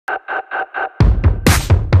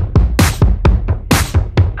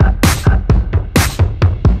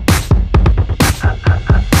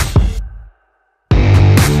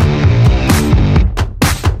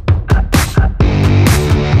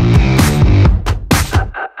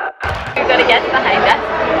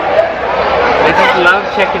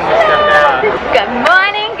checking this stuff out. Good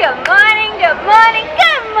morning, good morning, good morning,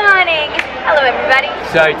 good morning. Hello everybody.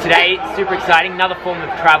 So today, super exciting, another form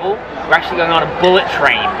of travel. We're actually going on a bullet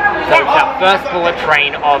train. So it's our first bullet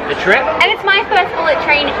train of the trip. And it's my first bullet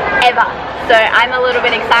train ever. So I'm a little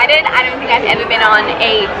bit excited. I don't think I've ever been on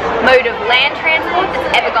a mode of land transport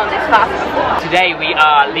that's ever gone this fast before. Today we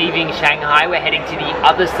are leaving Shanghai. We're heading to the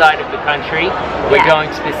other side of the country. We're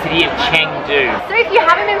going to the city of Chengdu. So if you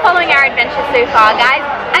haven't been following our adventures so far, guys,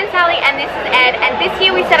 I'm Sally and this is Ed. And this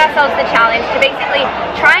year we set ourselves the challenge to basically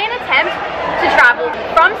try and attempt to travel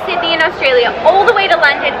from Sydney in Australia all the way to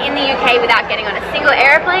London in the UK without getting on a single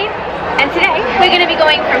airplane. And today we're going to be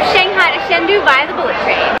going from Shanghai to Chengdu via the bullet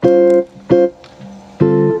train.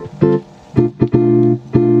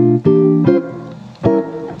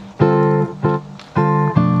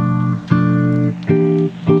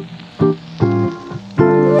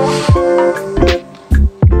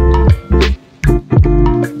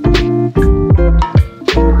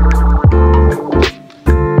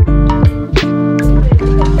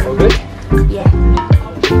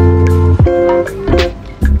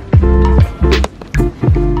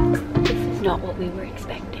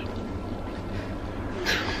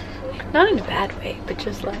 Not in a bad way, but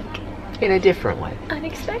just like In a different way.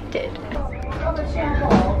 unexpected.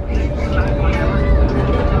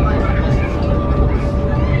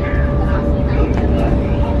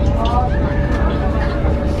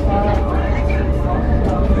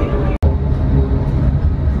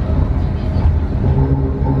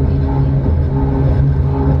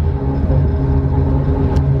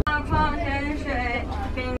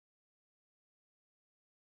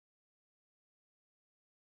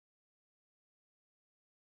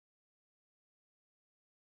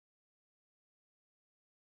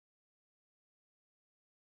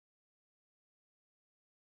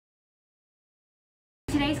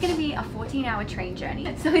 Today's going to be a 14-hour train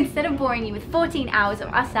journey. So instead of boring you with 14 hours of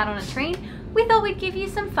us sat on a train, we thought we'd give you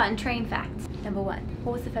some fun train facts. Number one,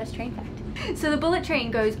 what was the first train fact? So the bullet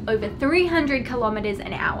train goes over 300 kilometers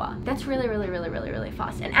an hour. That's really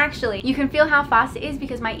fast. And actually, you can feel how fast it is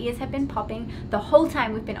because my ears have been popping the whole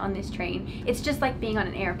time we've been on this train. It's just like being on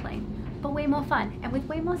an airplane, but way more fun and with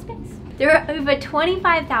way more space. There are over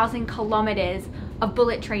 25,000 kilometers of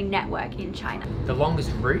bullet train network in China. The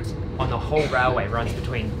longest route on the whole railway runs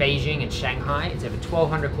between Beijing and Shanghai. It's over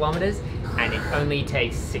 1,200 kilometers and it only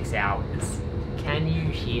takes 6 hours. Can you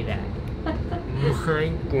hear that? My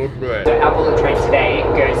goodness. So our bullet train today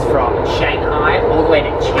goes from Shanghai all the way to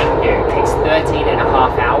Chengdu. It takes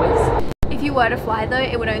 13.5 hours. If you were to fly though,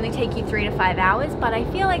 it would only take you 3 to 5 hours, but I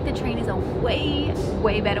feel like the train is a way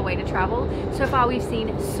better way to travel. So far we've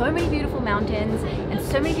seen so many beautiful mountains and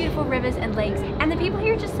so many beautiful rivers and lakes, and the people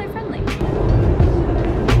here are just so friendly.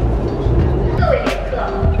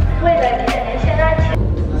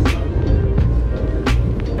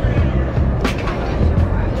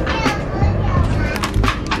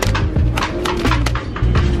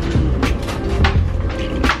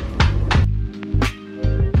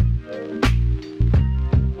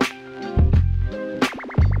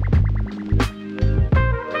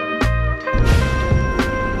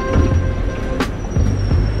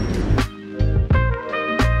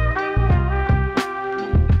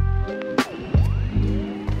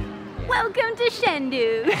 Welcome to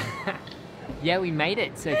Chengdu. Yeah, we made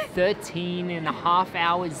it. So 13.5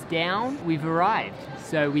 hours down, we've arrived.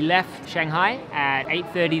 So we left Shanghai at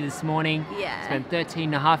 8:30 this morning. Yeah. Spent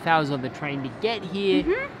 13.5 hours on the train to get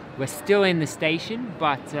here. We're still in the station,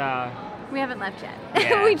 but We haven't left yet.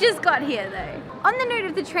 Yeah. We just got here though. On the note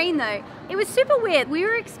of the train though, it was super weird. We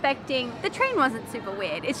were expecting, the train wasn't super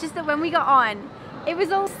weird. It's just that when we got on, it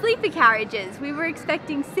was all sleeper carriages. We were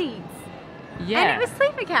expecting seats. yeah. And it was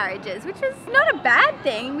sleeper carriages, which was not a bad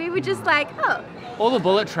thing. We were just like, oh. All the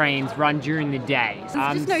bullet trains run during the day.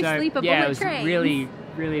 There's just no sleeper yeah, bullet trains. it was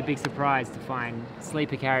really a big surprise to find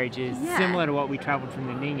sleeper carriages similar to what we traveled from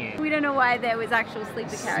the Ningyan. We don't know why there was actual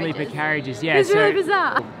sleeper carriages. Sleeper carriages, yeah. It's really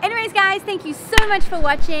bizarre. Anyways guys, thank you so much for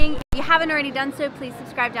watching. If you haven't already done so, please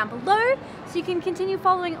subscribe down below so you can continue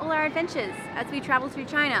following all our adventures as we travel through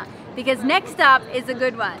China. Because next up is a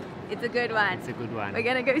good one. It's a good one. It's a good one. We're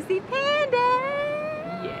gonna go see pandas.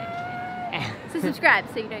 Yeah. So subscribe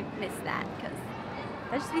so you don't miss that, because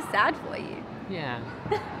that'd just be sad for you. Yeah.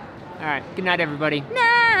 All right. Good night, everybody.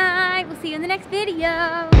 Night. We'll see you in the next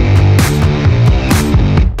video.